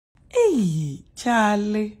Hey,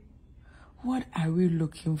 Charlie, what are we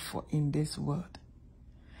looking for in this world?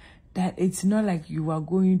 That it's not like you are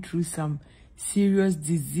going through some serious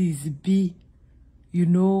disease,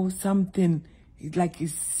 something like a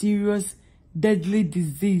serious, deadly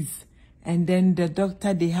disease. And then the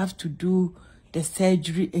doctor, they have to do the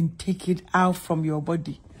surgery and take it out from your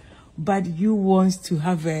body. But you want to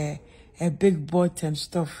have a big butt and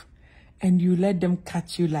stuff. And you let them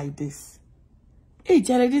cut you like this. Hey,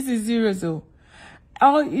 Charlie, this is serious, oh.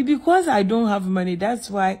 Because I don't have money,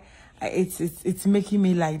 that's why it's making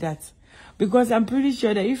me like that. Because I'm pretty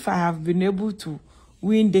sure that if I have been able to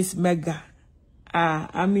win this mega,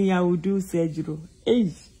 I will do surgery.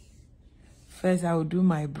 Hey, first I will do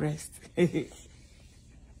my breast.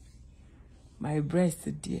 My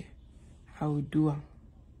breast, dear, I will do them.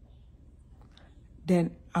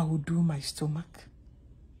 Then I will do my stomach.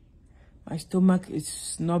 My stomach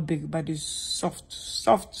is not big, but it's soft.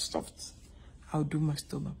 I'll do my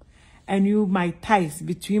stomach. And my thighs,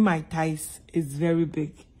 between my thighs is very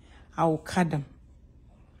big. I will cut them.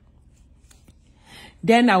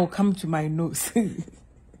 Then I will come to my nose.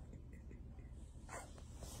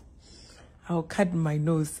 I will cut my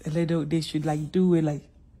nose a little. They should do it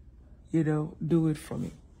do it for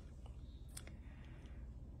me.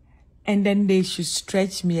 And then they should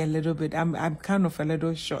stretch me a little bit. I'm kind of a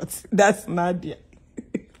little short. That's Nadia.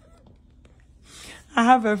 I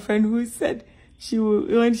have a friend who said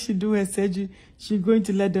when she do her surgery, she's going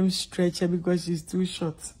to let them stretch her because she's too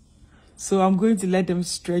short. So I'm going to let them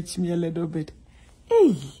stretch me a little bit.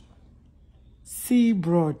 Hey, see,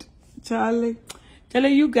 broad. Charlie,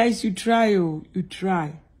 you guys, you try, oh, you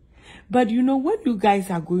try. But when you guys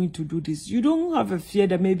are going to do this, you don't have a fear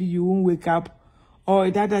that maybe you won't wake up or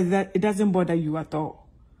it doesn't bother you at all.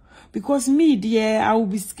 Because me, dear, I will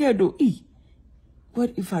be scared of,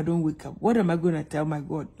 what if I don't wake up? What am I going to tell my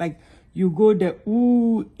God? Like, you go there,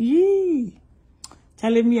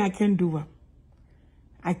 telling me I can do it.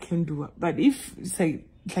 I can do it. But if, say,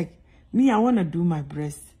 like me, I want to do my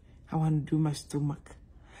breast. I want to do my stomach.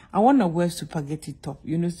 I want to wear spaghetti top.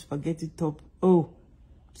 Spaghetti top. Oh,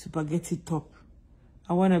 spaghetti top.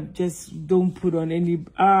 I want to just don't put on any,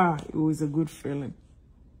 it was a good feeling.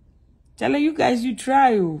 Tell you guys, you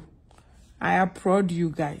try. Oh. I applaud you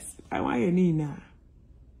guys. I want you Nina.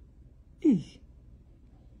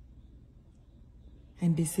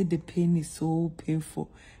 And they say the pain is so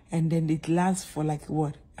painful. And then it lasts for like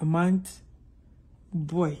what? A month?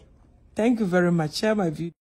 Boy. Thank you very much. Share my video.